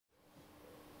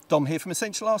Dom here from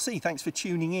Essential RC. Thanks for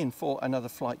tuning in for another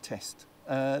flight test.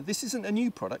 This isn't a new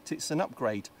product, it's an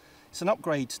upgrade. It's an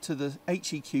upgrade to the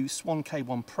HEQ Swan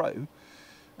K1 Pro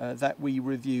that we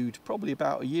reviewed probably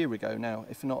about a year ago now,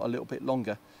 if not a little bit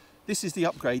longer. This is the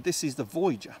upgrade, this is the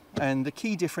Voyager. And the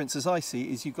key difference as I see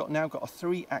it is you've now got a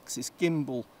 3-axis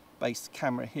gimbal based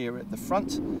camera here at the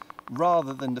front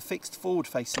rather than the fixed forward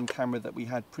facing camera that we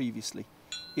had previously.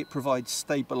 It provides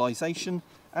stabilization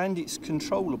and it's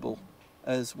controllable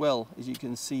as well, as you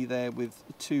can see there, with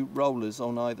 2 rollers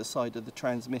on either side of the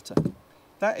transmitter.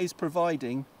 That is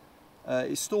providing,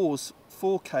 it stores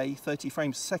 4K 30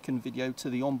 frames a second video to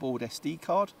the onboard SD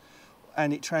card,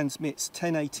 and it transmits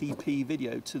 1080p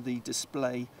video to the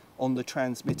display on the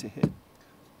transmitter here,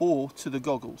 or to the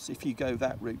goggles if you go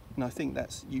that route. And I think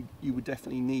that's you would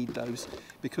definitely need those,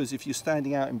 because if you're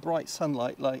standing out in bright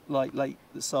sunlight like late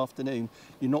this afternoon,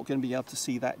 you're not going to be able to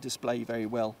see that display very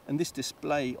well. And this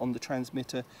display on the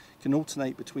transmitter can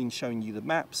alternate between showing you the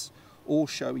maps or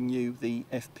showing you the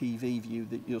FPV view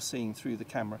that you're seeing through the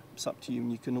camera. It's up to you,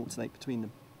 and you can alternate between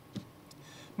them.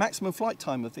 Maximum flight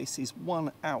time of this is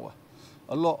 1 hour,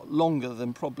 a lot longer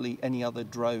than probably any other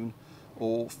drone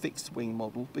or fixed wing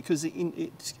model, because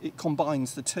it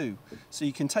combines the two. So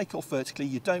you can take off vertically,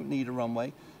 you don't need a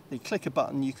runway, you click a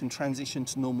button, you can transition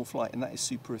to normal flight, and that is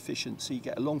super efficient, so you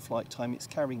get a long flight time. It's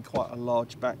carrying quite a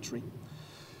large battery.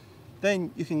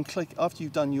 Then you can click, after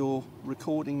you've done your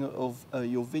recording of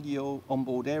your video,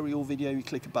 onboard aerial video, you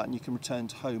click a button, you can return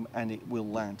to home and it will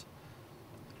land.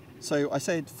 So I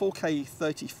said 4K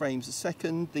 30 frames a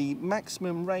second. The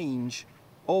maximum range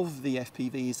of the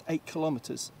FPV is 8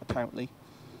 kilometers apparently,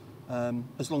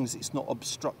 as long as it's not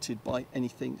obstructed by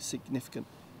anything significant.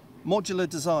 Modular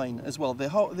design as well.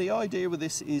 The idea with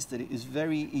this is that it is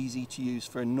very easy to use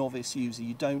for a novice user.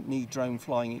 You don't need drone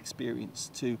flying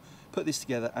experience to put this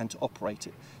together and to operate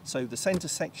it. So the center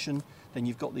section, then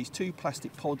you've got these 2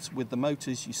 plastic pods with the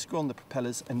motors. You screw on the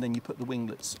propellers and then you put the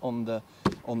winglets on the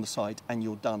side and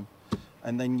you're done.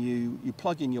 And then you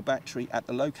plug in your battery at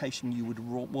the location you would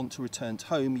want to return to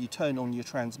home. You turn on your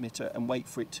transmitter and wait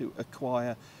for it to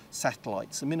acquire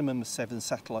satellites, a minimum of 7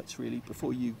 satellites really,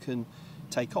 before you can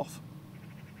take off.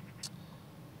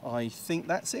 I think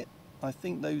that's it. I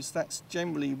think that's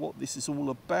generally what this is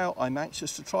all about. I'm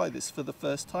anxious to try this for the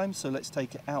first time, so let's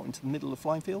take it out into the middle of the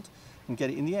flying field and get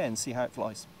it in the air and see how it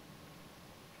flies.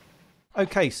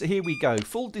 Okay, so here we go.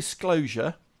 Full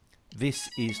disclosure, this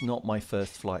is not my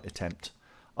first flight attempt.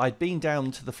 I'd been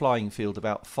down to the flying field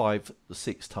about 5 or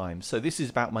 6 times, so this is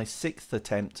about my 6th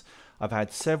attempt. I've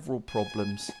had several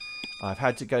problems. I've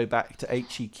had to go back to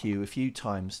HEQ a few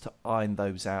times to iron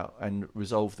those out and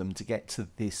resolve them to get to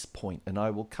this point, and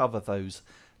I will cover those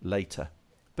later.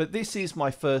 But this is my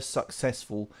first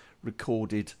successful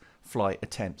recorded flight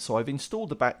attempt. So I've installed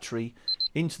the battery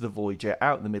into the Voyager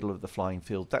out in the middle of the flying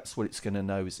field. That's what it's going to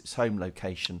know as its home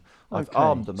location. I've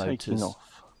armed the motors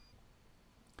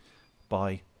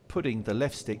by putting the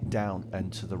left stick down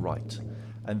and to the right,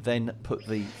 and then put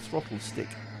the throttle stick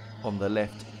on the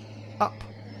left up,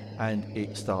 and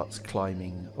it starts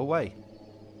climbing away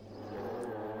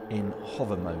in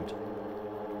hover mode.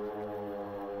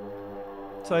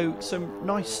 So some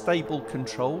nice stable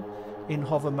control in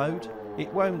hover mode.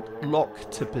 It won't lock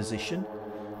to position.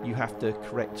 You have to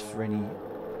correct for any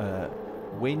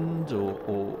wind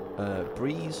or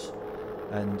breeze.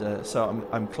 And so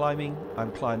I'm climbing,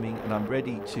 and I'm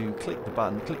ready to click the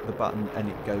button, and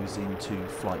it goes into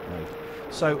flight mode.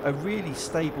 So a really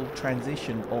stable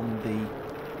transition on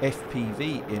the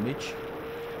FPV image,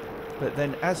 but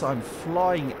then as I'm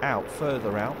flying out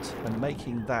further out and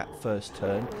making that first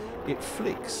turn, it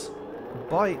flicks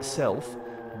by itself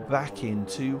back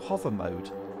into hover mode.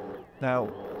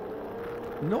 Now,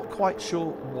 not quite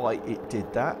sure why it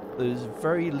did that. There's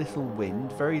very little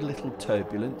wind, very little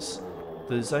turbulence.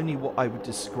 There's only what I would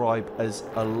describe as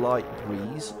a light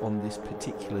breeze on this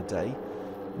particular day,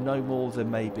 no more than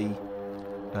maybe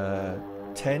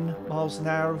 10 miles an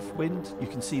hour of wind. You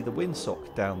can see the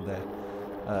windsock down there,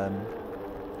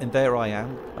 and there I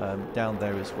am down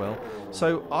there as well.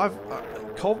 So I've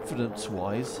confidence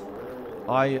wise,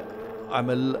 I'm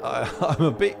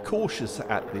a bit cautious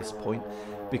at this point,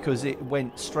 because it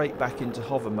went straight back into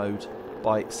hover mode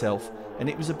by itself, and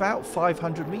it was about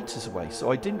 500 meters away, so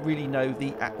I didn't really know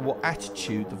what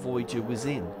attitude the Voyager was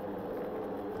in.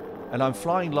 And I'm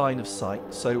flying line of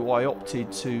sight, so I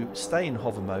opted to stay in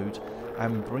hover mode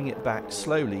and bring it back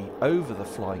slowly over the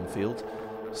flying field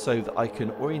so that I can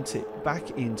orient it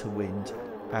back into wind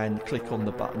and click on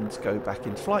the button to go back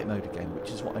into flight mode again,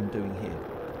 which is what I'm doing here.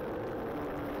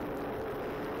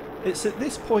 It's at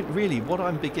this point really what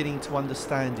I'm beginning to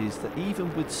understand is that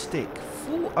even with stick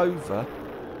full over,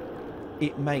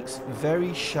 it makes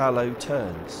very shallow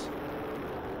turns.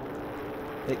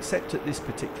 Except at this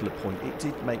particular point, it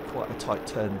did make quite a tight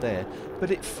turn there, but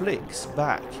it flicks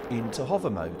back into hover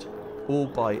mode all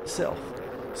by itself.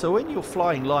 So when you're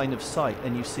flying line of sight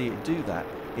and you see it do that,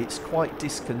 it's quite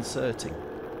disconcerting.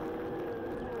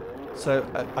 So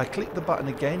I click the button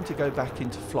again to go back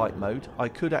into flight mode. I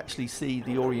could actually see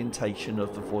the orientation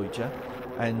of the Voyager,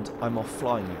 and I'm off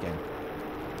flying again.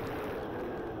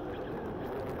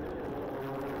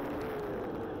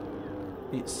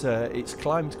 It's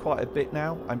climbed quite a bit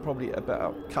now. I'm probably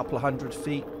about a couple of 100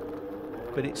 feet,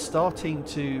 but it's starting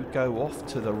to go off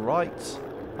to the right.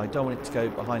 I don't want it to go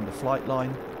behind the flight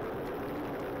line,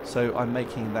 so I'm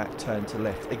making that turn to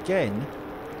left. Again,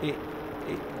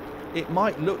 it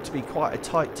might look to be quite a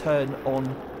tight turn on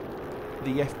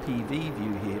the FPV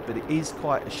view here, but it is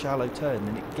quite a shallow turn,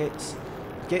 and it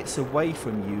gets away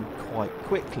from you quite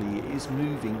quickly. It is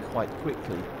moving quite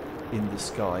quickly in the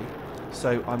sky,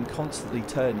 so I'm constantly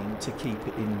turning to keep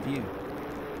it in view.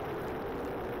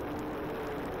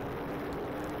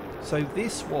 So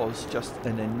this was just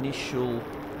an initial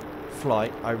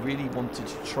flight. I really wanted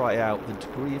to try out the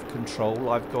degree of control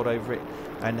I've got over it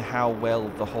and how well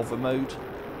the hover mode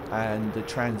and the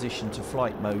transition to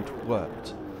flight mode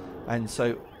worked. And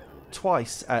so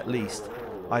twice at least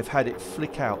I've had it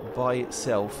flick out by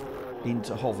itself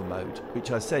into hover mode,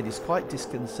 which I said is quite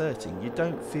disconcerting. You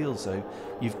don't feel as though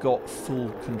you've got full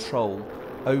control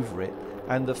over it,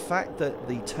 and the fact that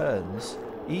the turns,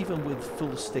 even with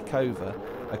full stick over,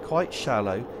 are quite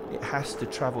shallow. It has to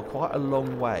travel quite a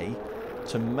long way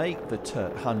to make the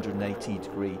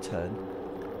 180-degree turn.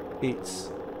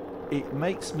 It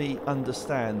makes me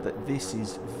understand that this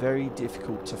is very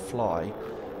difficult to fly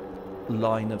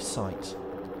line of sight.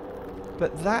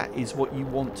 But that is what you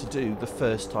want to do the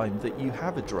first time that you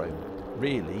have a drone.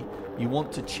 Really, you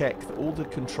want to check that all the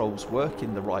controls work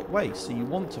in the right way. So you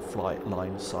want to fly it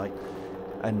line of sight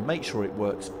and make sure it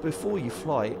works before you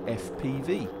fly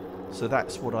FPV. So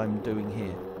that's what I'm doing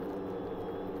here.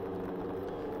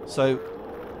 So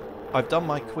I've done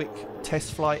my quick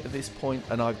test flight at this point,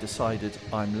 and I've decided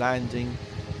I'm landing.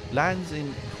 Lands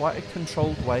in quite a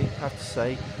controlled way, I have to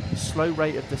say. Slow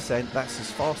rate of descent, that's as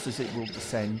fast as it will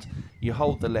descend. You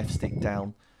hold the left stick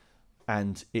down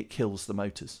and it kills the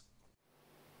motors.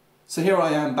 So here I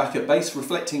am back at base,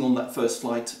 reflecting on that first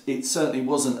flight. It certainly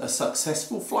wasn't a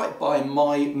successful flight by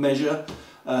my measure.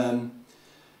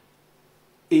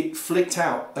 It flicked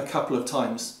out a couple of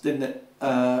times, didn't it,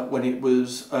 when it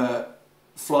was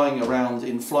flying around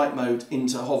in flight mode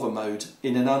into hover mode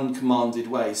in an uncommanded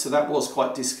way. So that was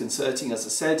quite disconcerting, as I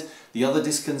said. The other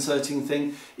disconcerting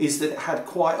thing is that it had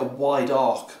quite a wide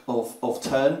arc of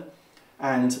turn,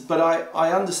 but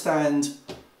I understand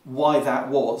why that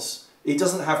was. It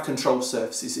doesn't have control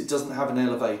surfaces, it doesn't have an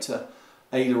elevator,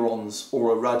 ailerons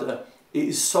or a rudder. It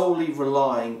is solely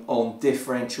relying on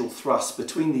differential thrust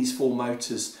between these four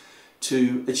motors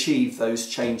to achieve those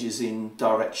changes in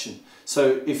direction.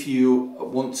 So if you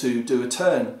want to do a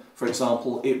turn, for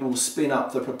example, it will spin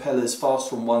up the propellers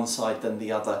faster on one side than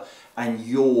the other and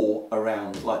yaw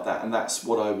around like that, and that's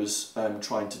what I was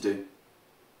trying to do.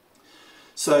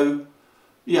 So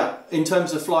yeah, in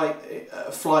terms of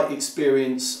flight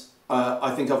experience,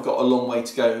 I think I've got a long way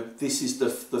to go. This is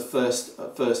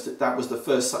that was the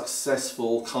first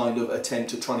successful kind of attempt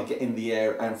to try to get in the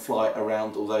air and fly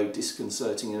around, although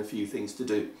disconcerting and a few things to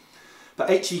do. But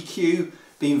HEQ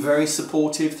been very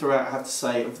supportive throughout, I have to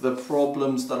say, of the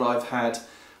problems that I've had.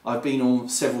 I've been on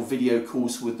several video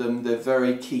calls with them. They're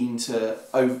very keen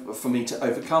for me to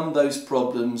overcome those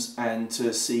problems and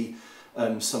to see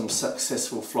some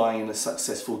successful flying and a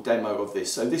successful demo of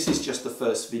this. So this is just the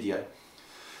first video.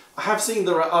 I have seen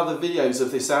there are other videos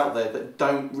of this out there that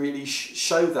don't really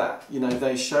show that. You know,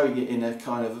 they're showing it in a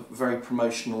kind of very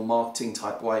promotional marketing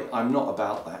type way. I'm not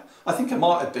about that. I think I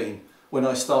might have been when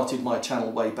I started my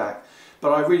channel way back,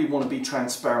 but I really want to be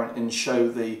transparent and show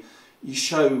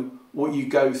what you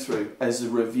go through as a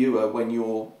reviewer when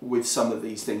you're with some of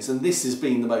these things. And this has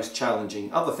been the most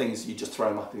challenging. Other things, you just throw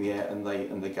them up in the air and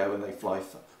they go and they fly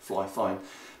fine.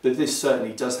 But this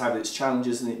certainly does have its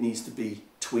challenges and it needs to be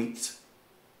tweaked.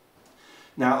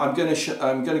 Now I'm going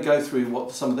to go through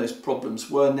what some of those problems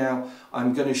were now.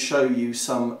 I'm going to show you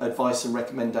some advice and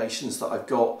recommendations that I've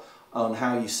got on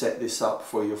how you set this up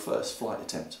for your first flight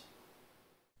attempt.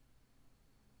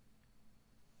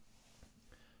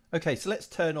 Okay, so let's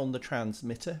turn on the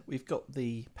transmitter. We've got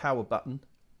the power button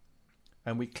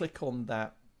and we click on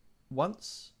that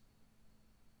once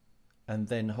and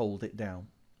then hold it down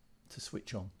to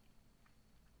switch on.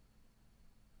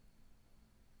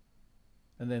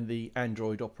 and then the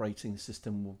Android operating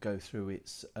system will go through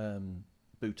its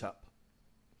boot up.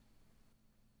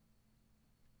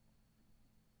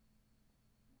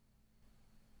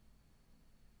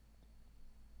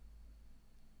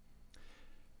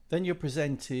 Then you're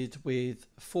presented with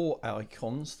 4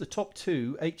 icons. The top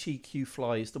 2, HEQ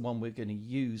Fly, is the one we're going to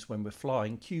use when we're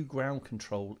flying. Q Ground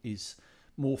Control is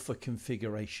more for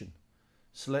configuration.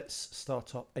 So let's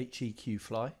start up HEQ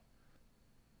Fly.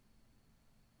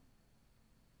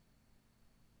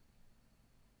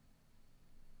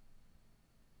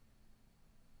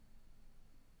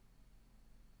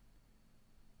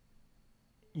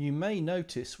 You may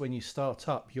notice when you start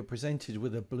up you're presented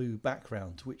with a blue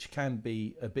background, which can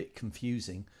be a bit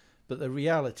confusing, but the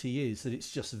reality is that it's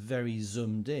just very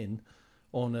zoomed in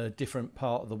on a different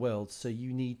part of the world, so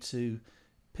you need to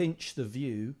pinch the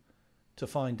view to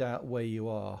find out where you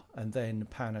are and then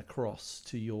pan across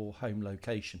to your home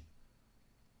location.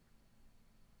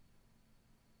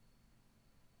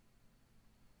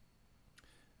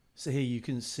 So here you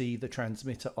can see the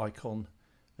transmitter icon,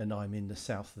 and I'm in the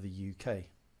south of the UK.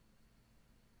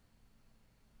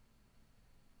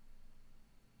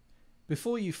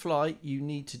 Before you fly, you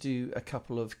need to do a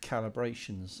couple of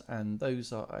calibrations, and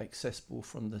those are accessible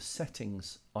from the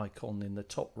settings icon in the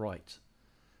top right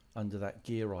under that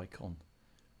gear icon.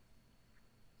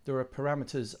 There are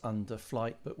parameters under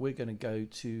flight, but we're going to go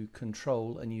to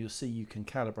control, and you'll see you can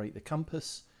calibrate the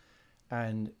compass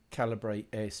and calibrate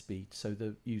airspeed, so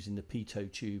using the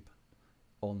pitot tube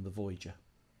on the Voyager.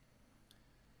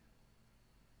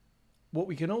 What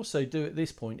we can also do at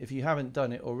this point, if you haven't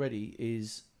done it already,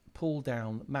 is pull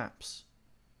down maps.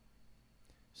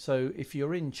 So if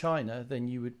you're in China, then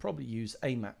you would probably use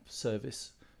a map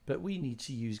service, but we need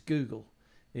to use Google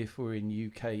if we're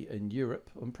in UK and Europe,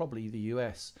 and probably the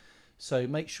US. So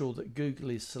make sure that Google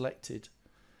is selected.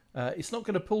 It's not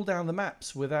going to pull down the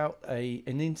maps without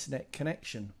an internet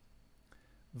connection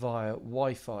via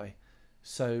Wi-Fi.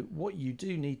 So what you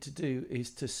do need to do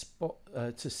is to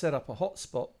set up a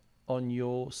hotspot on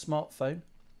your smartphone.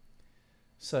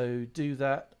 So do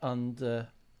that under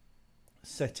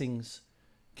settings,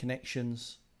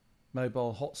 connections,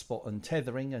 mobile hotspot and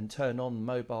tethering, and turn on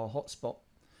mobile hotspot.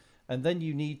 And then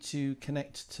you need to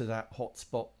connect to that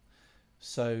hotspot.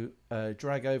 So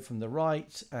drag over from the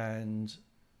right and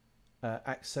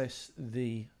access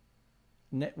the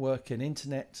network and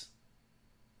internet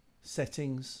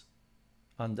settings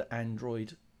under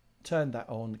Android. Turn that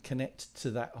on, connect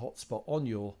to that hotspot on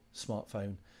your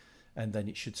smartphone, and then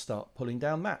it should start pulling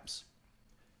down maps.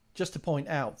 Just to point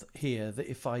out here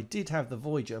that if I did have the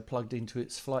Voyager plugged into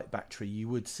its flight battery, you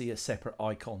would see a separate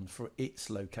icon for its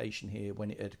location here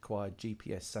when it had acquired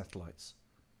GPS satellites.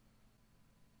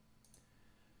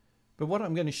 But what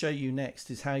I'm going to show you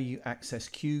next is how you access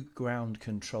Q Ground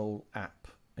Control app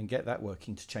and get that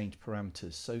working to change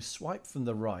parameters. So swipe from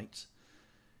the right,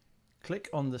 click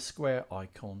on the square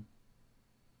icon,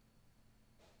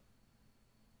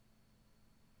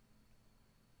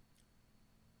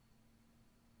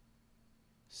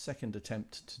 second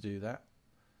attempt to do that,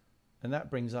 and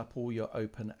that brings up all your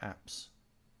open apps.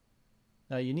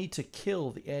 Now you need to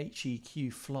kill the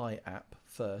HEQ Fly app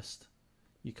first.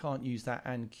 You can't use that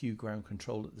and Q Ground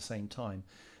Control at the same time,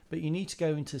 but you need to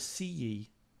go into CE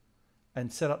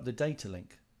and set up the data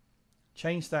link.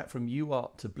 Change that from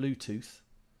UART to Bluetooth,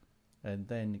 and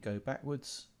then go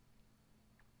backwards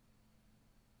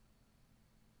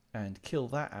and kill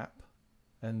that app,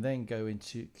 and then go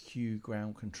into Q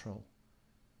Ground Control.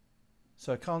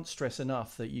 So I can't stress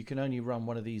enough that you can only run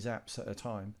one of these apps at a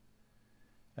time.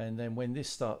 And then when this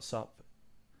starts up,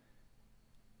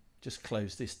 just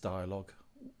close this dialog,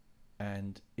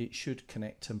 and it should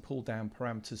connect and pull down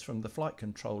parameters from the flight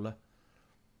controller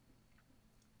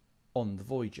on the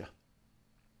Voyager.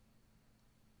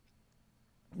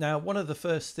 Now, one of the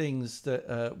first things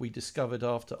that we discovered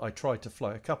after I tried to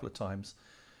fly a couple of times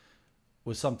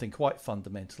was something quite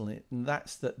fundamental, and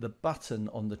that's that the button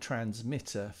on the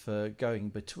transmitter for going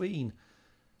between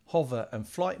hover and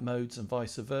flight modes and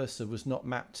vice versa was not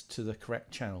mapped to the correct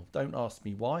channel. Don't ask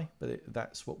me why, but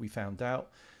that's what we found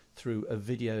out through a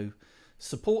video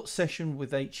support session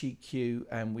with HEQ,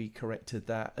 and we corrected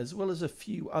that, as well as a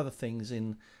few other things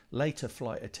in later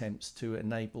flight attempts to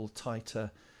enable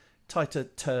tighter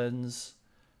turns,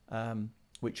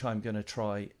 which I'm going to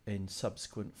try in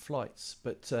subsequent flights.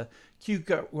 But Q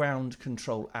Ground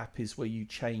Control app is where you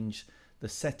change the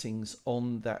settings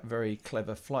on that very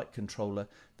clever flight controller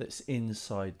that's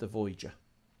inside the Voyager.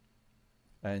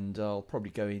 And I'll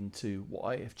probably go into what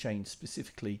I have changed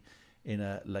specifically in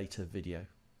a later video.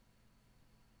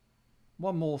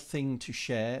 one more thing to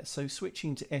share. So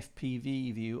switching to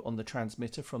FPV view on the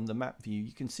transmitter from the map view,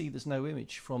 you can see there's no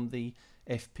image from the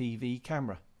FPV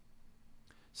camera.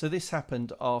 So this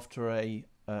happened after a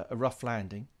rough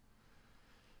landing.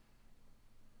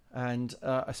 And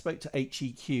I spoke to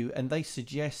HEQ and they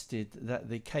suggested that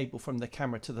the cable from the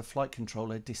camera to the flight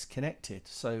controller disconnected.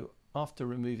 So after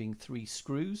removing 3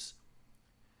 screws,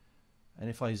 and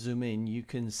if I zoom in, you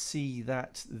can see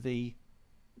that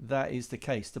that is the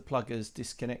case. The plug is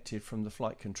disconnected from the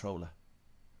flight controller.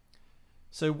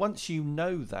 So once you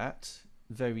know that,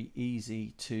 very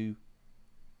easy to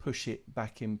push it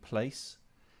back in place.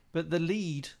 But the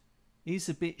lead is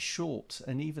a bit short,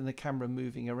 and even the camera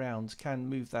moving around can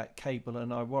move that cable,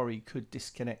 and I worry could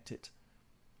disconnect it.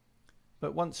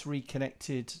 But once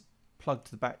reconnected, plugged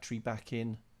the battery back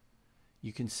in,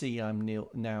 you can see I'm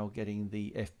now getting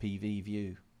the FPV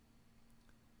view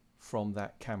from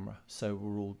that camera, so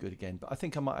we're all good again. But I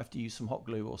think I might have to use some hot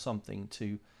glue or something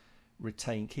to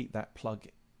keep that plug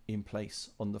in place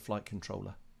on the flight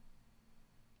controller.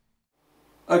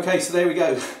 Okay, so there we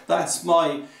go. That's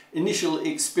my initial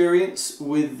experience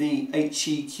with the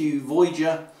HEQ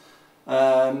Voyager.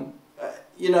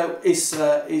 You know,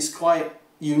 it's quite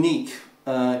unique,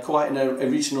 quite an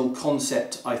original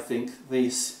concept, I think,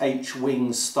 this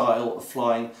H-wing style of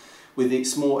flying with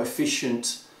its more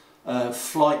efficient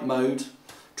flight mode,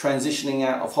 transitioning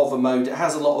out of hover mode. It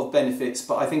has a lot of benefits,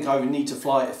 but I think I would need to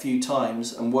fly it a few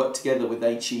times and work together with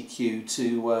HEQ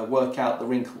to work out the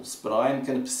wrinkles. But I am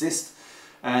going to persist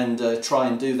and try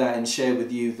and do that and share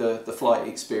with you the flight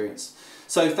experience.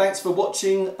 So thanks for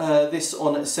watching this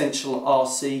on Essential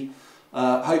RC.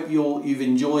 Hope you've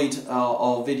enjoyed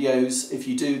our videos. If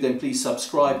you do, then please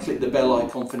subscribe, click the bell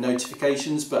icon for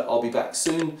notifications, but I'll be back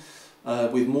soon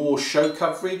with more show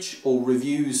coverage or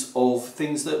reviews of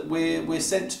things that we're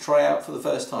sent to try out for the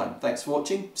first time. Thanks for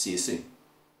watching. See you soon.